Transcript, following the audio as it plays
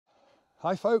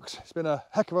Hi folks, it's been a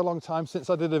heck of a long time since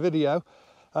I did a video.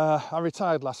 I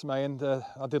retired last May and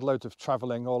I did loads of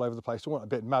travelling all over the place. I went a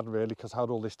bit mad really because I had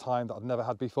all this time that I'd never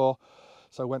had before.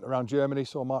 So I went around Germany,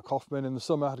 saw Marc Hoffman in the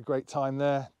summer, had a great time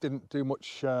there. Didn't do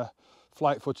much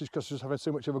flight footage because I was having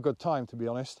so much of a good time, to be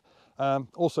honest.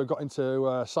 Also got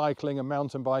into cycling and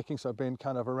mountain biking, so I've been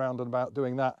kind of around and about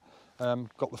doing that.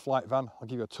 Got the flight van, I'll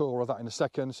give you a tour of that in a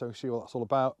second, so see what that's all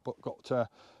about. But got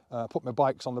put my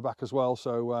bikes on the back as well.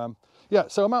 So yeah,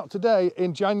 so I'm out today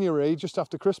in January, just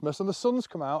after Christmas, and the sun's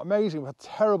come out, amazing. We've had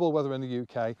terrible weather in the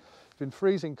UK. It's been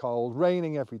freezing cold,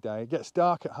 raining every day. It gets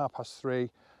dark at 3:30.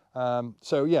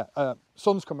 So yeah,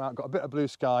 sun's come out, got a bit of blue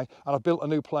sky, and I've built a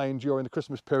new plane during the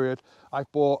Christmas period. I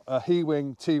bought a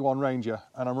Heewing T-1 Ranger,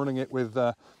 and I'm running it with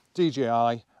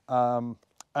DJI.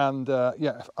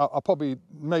 Yeah, I'll probably,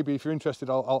 maybe if you're interested,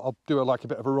 I'll do like a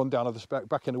bit of a rundown of the spec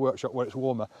back in the workshop where it's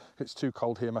warmer. It's too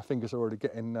cold here, my fingers are already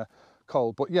getting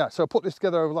cold. But yeah, so I put this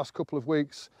together over the last couple of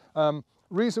weeks.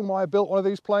 Reason why I built one of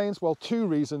these planes? Well, two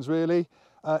reasons really.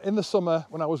 In the summer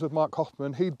when I was with Marc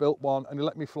Hoffman, he'd built one and he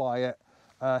let me fly it.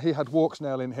 He had walk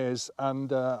snail in his,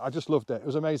 and I just loved it. It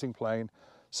was an amazing plane.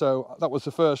 So that was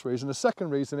the first reason. The second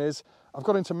reason is I've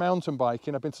got into mountain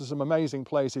biking. I've been to some amazing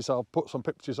places. I'll put some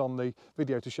pictures on the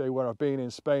video to show you where I've been in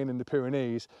Spain, in the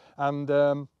Pyrenees, and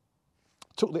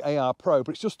took the AR Pro,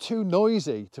 but it's just too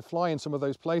noisy to fly in some of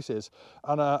those places.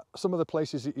 And some of the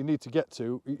places that you need to get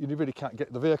to, you really can't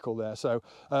get the vehicle there. So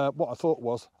what I thought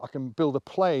was I can build a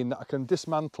plane that I can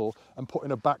dismantle and put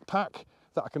in a backpack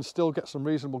that I can still get some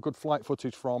reasonable good flight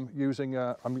footage from using,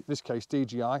 in this case,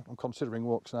 DJI. I'm considering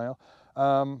walk snail.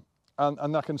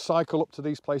 And I can cycle up to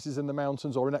these places in the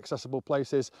mountains or inaccessible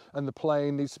places, and the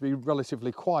plane needs to be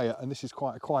relatively quiet, and this is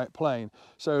quite a quiet plane.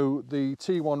 So the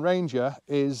T1 Ranger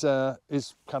is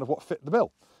kind of what fit the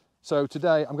bill. So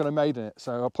today I'm going to maiden it.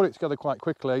 So I'll put it together quite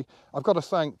quickly. I've got to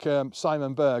thank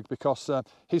Simon Berg because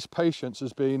his patience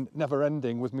has been never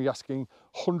ending with me asking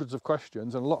hundreds of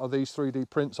questions, and a lot of these 3D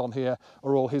prints on here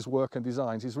are all his work and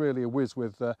designs. He's really a whiz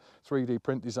with 3D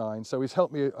print design. So he's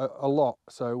helped me a lot.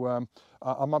 So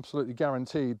I'm absolutely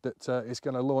guaranteed that it's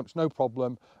going to launch no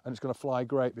problem and it's going to fly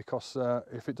great, because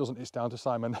if it doesn't, it's down to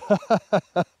Simon.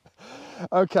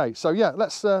 Okay, so yeah,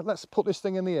 let's put this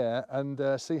thing in the air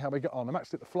and see how we get on. I'm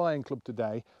actually at the flying club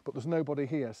today, but there's nobody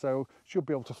here, so should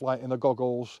be able to fly it in the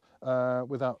goggles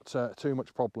without too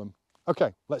much problem.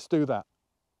 Okay, let's do that.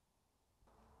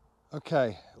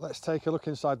 Okay, let's take a look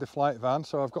inside the flight van.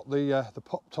 So I've got the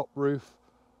pop top roof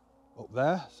up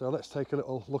there, so let's take a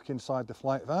little look inside the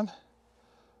flight van.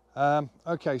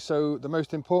 Okay, so the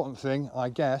most important thing, I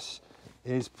guess,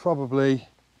 is probably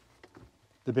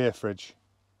the beer fridge.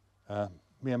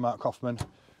 Me and Marc Hoffman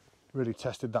really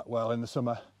tested that well in the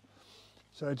summer.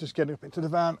 So just getting up into the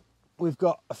van, we've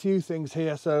got a few things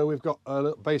here. So we've got a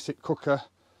little basic cooker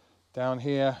down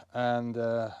here, and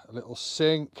a little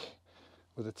sink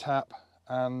with a tap,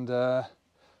 and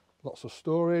lots of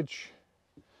storage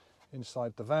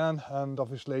inside the van. And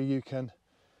obviously you can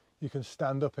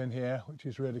stand up in here, which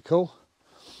is really cool.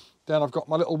 Then I've got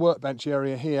my little workbench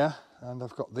area here, and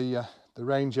I've got the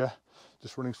Ranger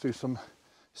just running through some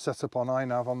setup on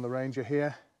inav on the Ranger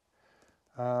here.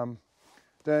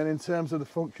 Then in terms of the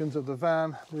functions of the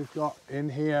van, we've got in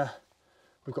here,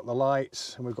 we've got the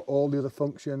lights, and we've got all the other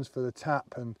functions for the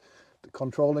tap and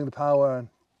controlling the power and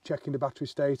checking the battery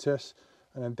status.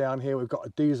 And then down here we've got a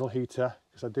diesel heater,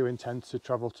 because I do intend to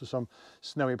travel to some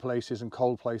snowy places and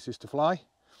cold places to fly.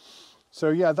 So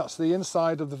yeah, that's the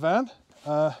inside of the van.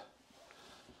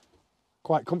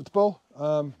 Quite comfortable.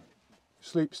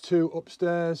 Sleeps two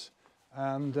upstairs,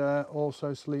 and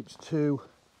also sleeps two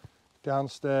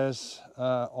downstairs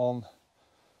on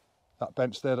that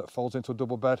bench there that folds into a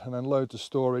double bed, and then loads of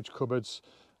storage, cupboards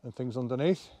and things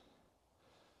underneath.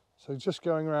 So just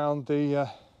going around the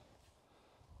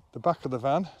back of the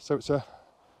van. So it's a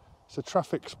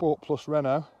Traffic Sport Plus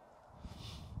Renault.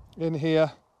 In here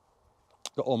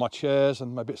got all my chairs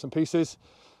and my bits and pieces,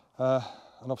 and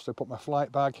obviously put my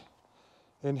flight bag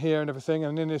in here and everything.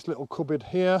 And in this little cupboard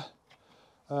here,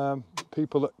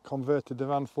 people that converted the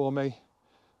van for me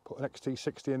put an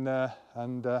XT60 in there,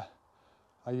 and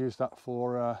I use that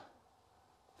for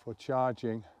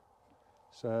charging.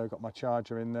 So I've got my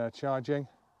charger in there charging.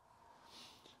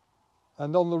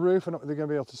 And on the roof, I don't know if they're going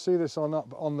to be able to see this or not,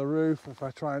 but on the roof, if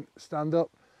I try and stand up,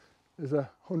 there's a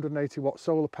 180 watt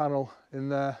solar panel in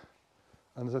there,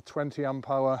 and there's a 20 amp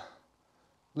hour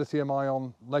lithium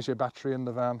ion leisure battery in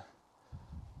the van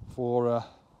for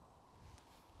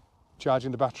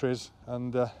charging the batteries.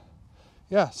 And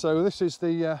yeah, so this is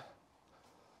the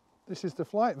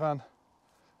flight van.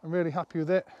 I'm really happy with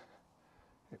it.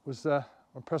 It was a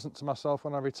present to myself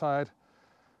when I retired.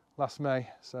 last May,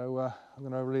 so I'm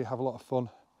going to really have a lot of fun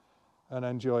and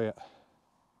enjoy it.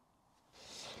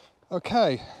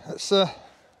 Okay, let's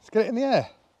get it in the air.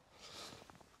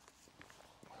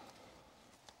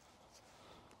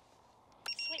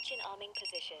 Switch in arming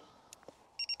position.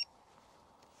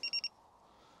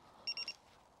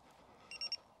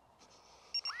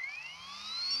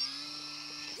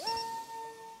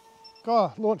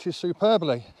 God, launches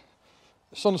superbly.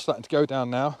 The sun's starting to go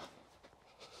down now.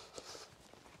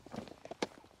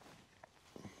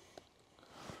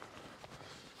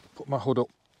 Put my hood up,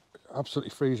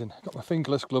 absolutely freezing. Got my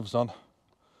fingerless gloves on.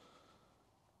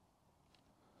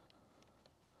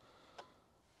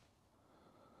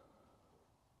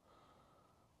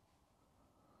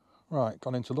 Right,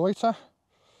 gone into loiter.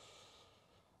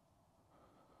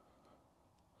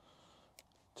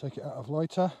 Take it out of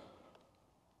loiter.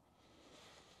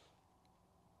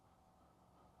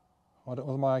 I don't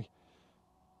know whether my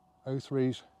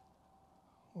O3s,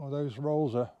 well, those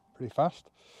rolls are pretty fast.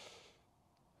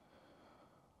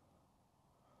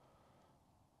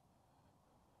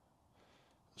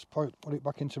 Let's put it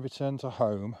back into return to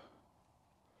home.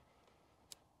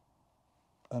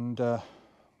 And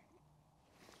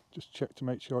just check to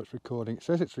make sure it's recording. It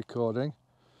says it's recording.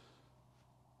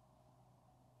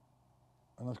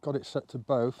 And I've got it set to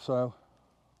both, so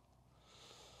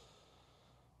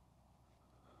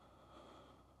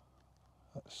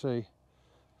let's see.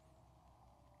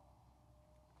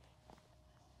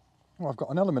 Well, I've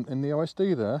got an element in the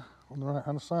OSD there on the right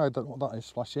hand side. Don't know what that is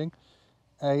flashing.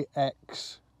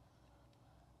 AX.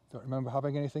 Don't remember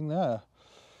having anything there.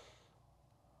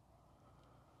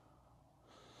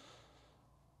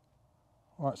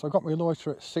 Right, so I've got my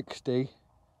loiter at 60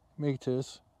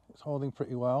 metres. It's holding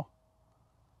pretty well,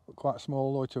 but quite a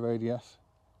small loiter radius.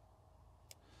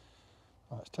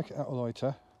 Right, let's take it out of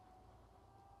loiter.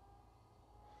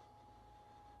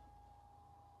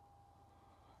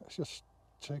 Let's just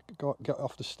get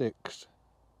off the sticks.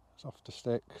 It's off the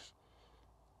sticks.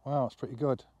 Wow, it's pretty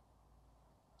good.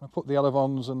 I put the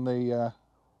elevons and the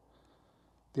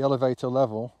elevator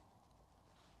level.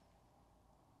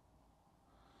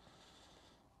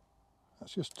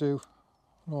 Let's just do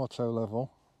an auto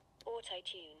level. Auto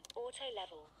tune, auto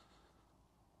level.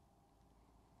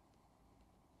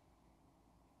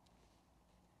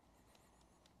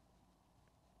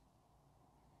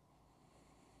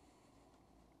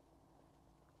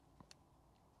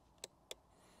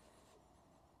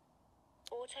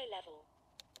 Auto level.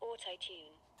 Auto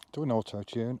tune. Do an auto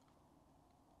tune.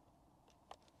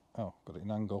 Oh, got it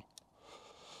in angle.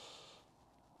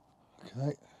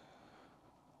 Okay.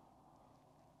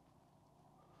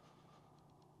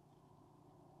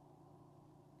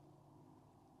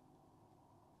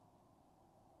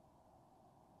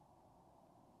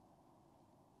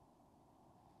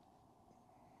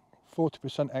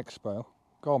 %40 expo.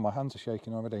 God, my hands are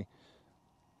shaking already.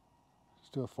 Let's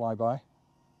do a flyby.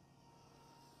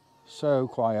 So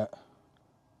quiet.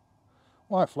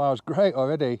 White flower's great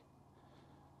already.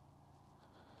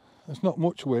 There's not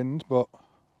much wind, but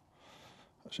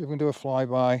let's see if we can do a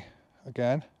flyby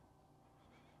again.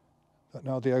 Don't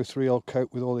know how the O3 will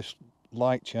cope with all this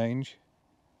light change.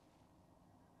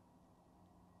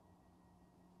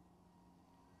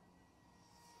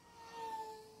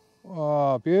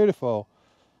 Oh, beautiful.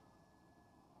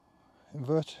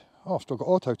 Invert. Oh, I've still got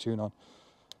auto tune on.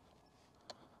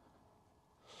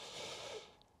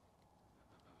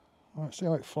 Let's see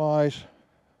how it flies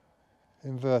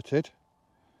inverted.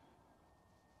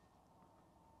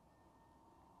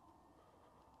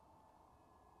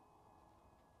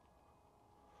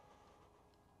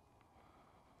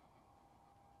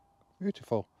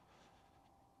 Beautiful.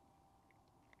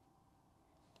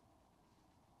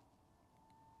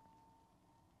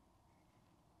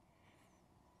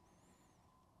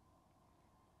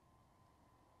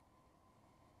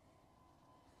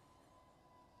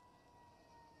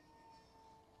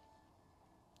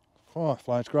 Oh, it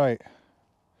flies great.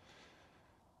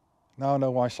 Now I know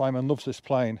why Simon loves this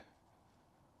plane.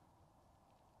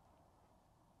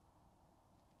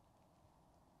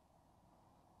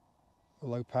 The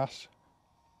low pass.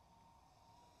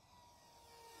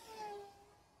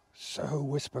 So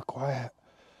whisper quiet.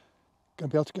 Going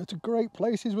to be able to go to great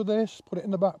places with this. Put it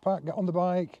in the backpack, get on the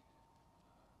bike.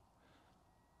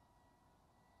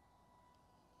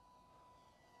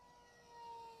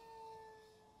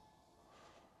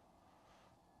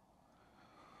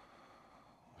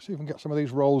 See if we can get some of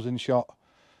these rolls in shot.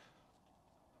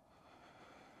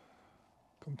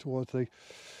 Come towards the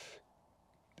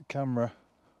camera.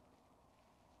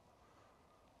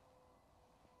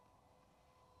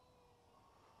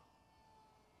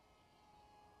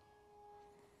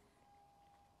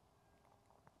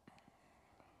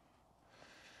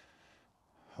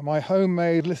 my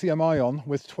homemade lithium ion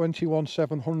with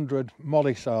 21700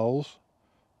 moly cells,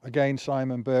 again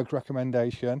Simon Berg's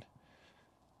recommendation,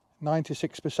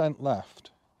 96%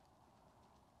 left.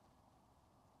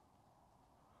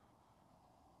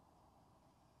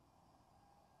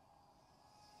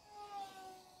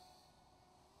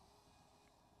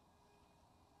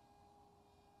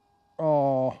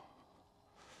 Oh,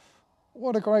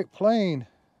 what a great plane.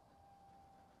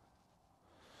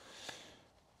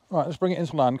 Right, let's bring it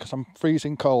into land because I'm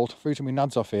freezing cold, freezing my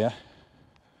nads off here.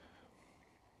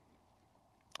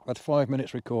 I had 5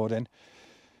 minutes recording.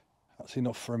 That's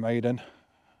enough for a maiden.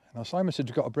 Now Simon said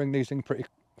you've got to bring these in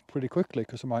pretty quickly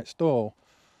because they might stall.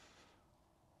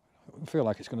 I don't feel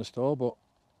like it's going to stall, but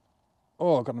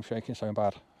oh god, I'm shaking so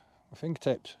bad. My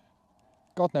fingertips.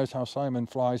 God knows how Simon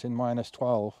flies in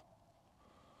 -12.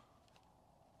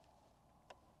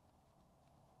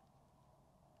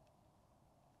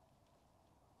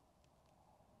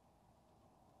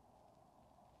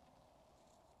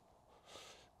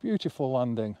 Beautiful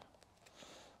landing.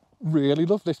 Really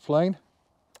love this plane.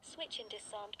 Switch in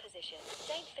disarmed position.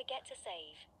 Don't forget to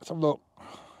save. Let's have a look.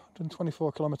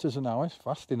 124 kilometres an hour,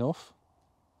 fast enough.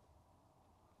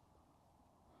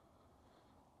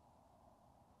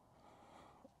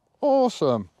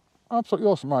 Awesome. Absolutely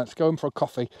awesome. Right, let's go in for a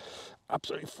coffee.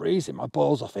 Absolutely freezing my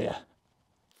balls off here.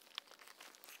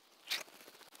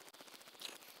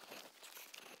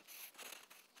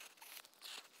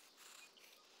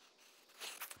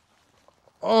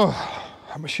 Oh,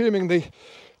 I'm assuming the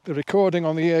recording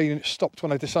on the air unit stopped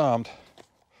when I disarmed.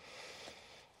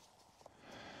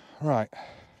 Right.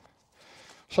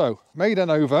 So,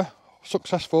 Maiden over,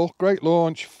 successful, great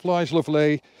launch, flies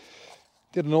lovely.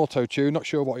 Did an auto tune, not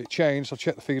sure what it changed. I'll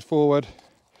check the feed forward.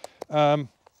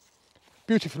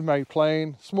 Beautifully made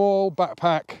plane, small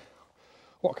backpack.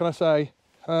 What can I say?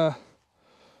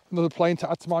 Another plane to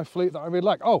add to my fleet that I really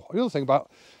like. Oh, the other thing about,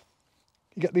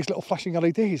 you get these little flashing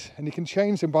LEDs and you can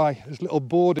change them by this little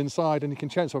board inside, and you can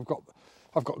change. So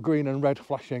I've got green and red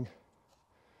flashing.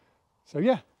 So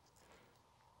yeah,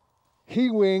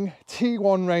 Heewing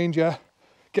T1 Ranger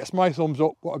gets my thumbs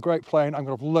up. What a great plane. I'm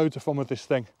going to have loads of fun with this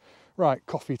thing. Right,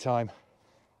 coffee time.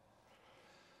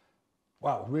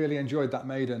 Wow, really enjoyed that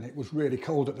maiden. It was really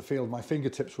cold at the field. My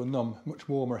fingertips were numb, much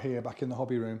warmer here back in the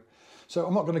hobby room. So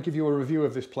I'm not going to give you a review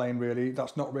of this plane really.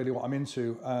 That's not really what I'm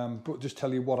into, but just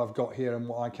tell you what I've got here and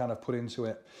what I kind of put into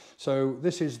it. So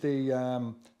this is the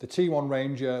T1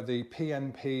 Ranger, the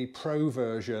PNP Pro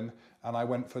version, and I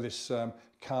went for this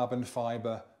carbon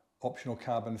fibre, optional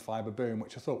carbon fibre boom,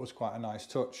 which I thought was quite a nice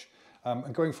touch.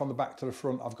 And going from the back to the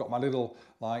front, I've got my little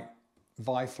like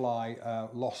Vifly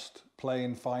lost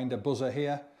plane finder buzzer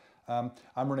here. I'm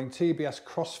running TBS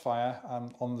Crossfire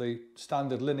on the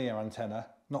standard linear antenna,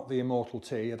 not the Immortal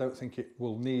T. I don't think it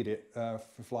will need it for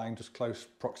flying just close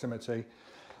proximity.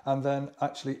 And then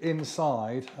actually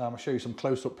inside, I'll show you some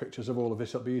close-up pictures of all of this,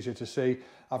 it'll be easier to see.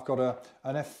 I've got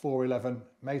an F411,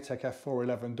 Matek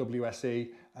F411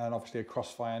 WSE, and obviously a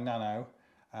Crossfire Nano.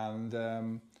 And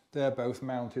they're both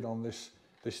mounted on this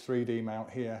 3D mount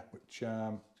here, which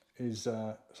is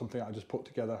something I just put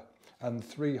together, and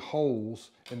 3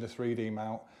 holes in the 3D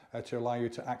mount to allow you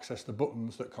to access the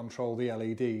buttons that control the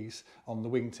LEDs on the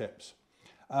wingtips.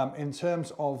 In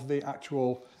terms of the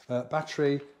actual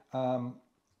battery,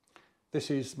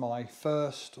 this is my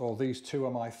first, or these two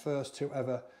are my first 2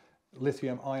 ever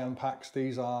lithium ion packs.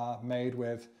 These are made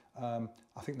with, I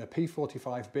think they're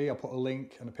P45B, I'll put a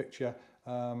link and a picture,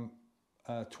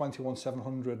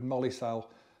 21700 moly cell,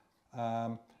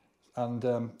 and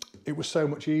it was so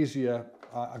much easier.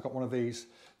 I got one of these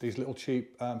little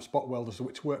cheap spot welders,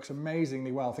 which works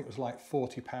amazingly well. I think it was like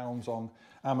 £40 on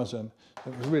Amazon.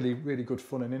 It was really, really good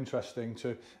fun and interesting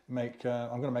to make.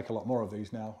 I'm going to make a lot more of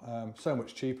these now. So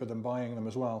much cheaper than buying them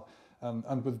as well.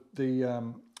 And with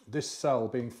the this cell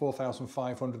being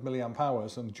 4,500 milliamp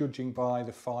hours, and judging by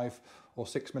the 5 or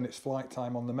 6 minutes flight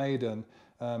time on the maiden,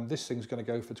 this thing's going to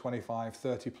go for 25,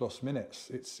 30 plus minutes.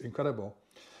 It's incredible.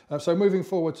 So moving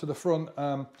forward to the front,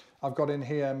 I've got in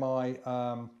here my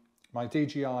my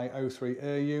DJI O3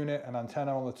 air unit and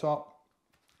antenna on the top.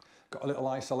 Got a little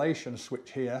isolation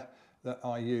switch here that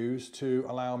I use to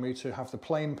allow me to have the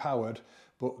plane powered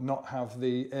but not have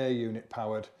the air unit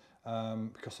powered,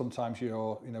 because sometimes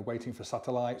you're waiting for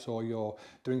satellites, or you're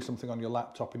doing something on your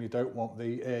laptop and you don't want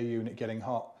the air unit getting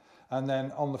hot. And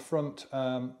then on the front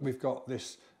we've got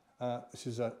this. This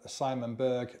is a Simon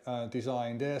Berg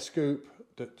designed air scoop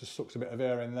that just sucks a bit of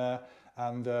air in there,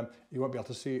 and you won't be able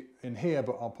to see it in here,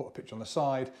 but I'll put a picture on the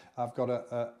side. I've got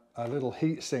a little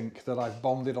heat sink that I've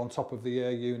bonded on top of the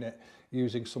air unit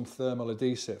using some thermal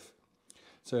adhesive.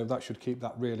 So that should keep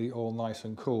that really all nice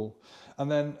and cool.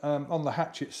 And then on the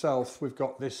hatch itself, we've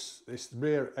got this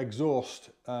rear exhaust,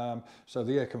 so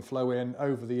the air can flow in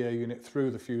over the air unit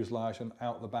through the fuselage and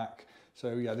out the back.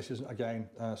 So yeah, this is again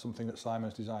something that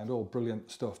Simon's designed. All brilliant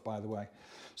stuff, by the way.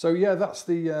 So yeah, that's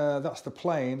the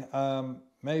plane.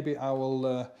 Maybe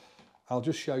I'll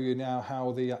just show you now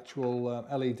how the actual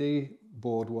LED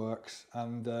board works,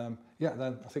 and yeah,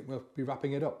 then I think we'll be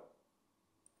wrapping it up.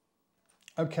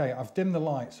 Okay, I've dimmed the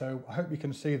light, so I hope you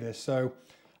can see this. So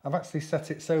I've actually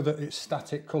set it so that it's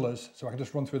static colours, so I can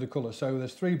just run through the colours. So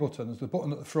there's 3 buttons. The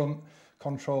button at the front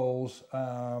controls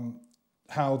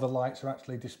how the lights are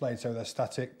actually displayed. So they're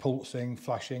static, pulsing,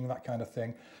 flashing, that kind of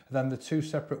thing. And then the 2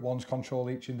 separate ones control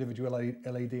each individual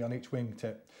LED on each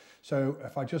wingtip. So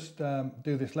if I just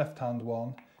do this left-hand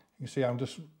one, you can see I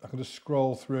can just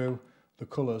scroll through the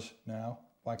colours now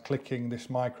by clicking this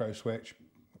micro switch: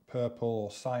 purple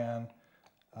or cyan,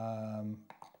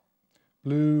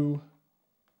 blue,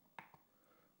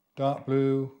 dark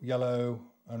blue, yellow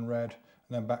and red,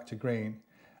 and then back to green.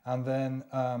 And then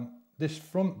this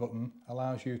front button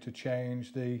allows you to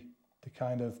change the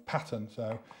kind of pattern.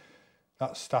 So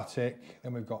that's static,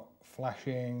 then we've got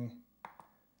flashing,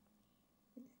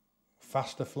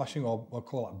 faster flashing, or we'll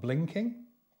call that blinking.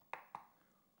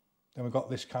 Then we've got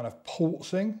this kind of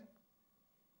pulsing.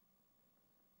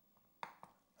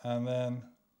 And then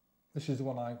this is the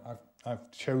one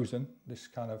I've chosen, this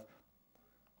kind of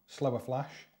slower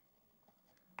flash.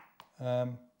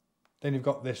 Then you've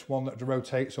got this one that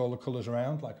rotates all the colours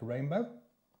around like a rainbow.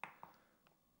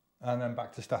 And then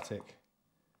back to static.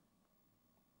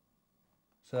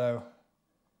 So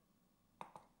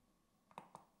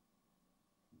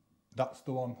that's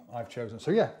the one I've chosen.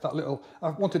 So yeah, that little, I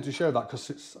wanted to show that because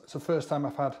it's the first time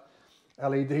I've had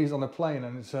LEDs on a plane,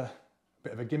 and it's a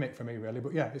bit of a gimmick for me really,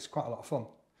 but yeah, it's quite a lot of fun.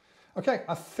 Okay,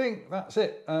 I think that's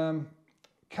it.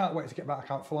 Can't wait to get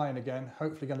back out flying again.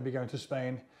 Hopefully going to be going to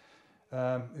Spain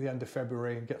at the end of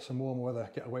February and get some warmer weather,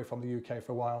 get away from the UK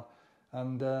for a while.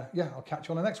 And yeah, I'll catch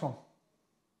you on the next one.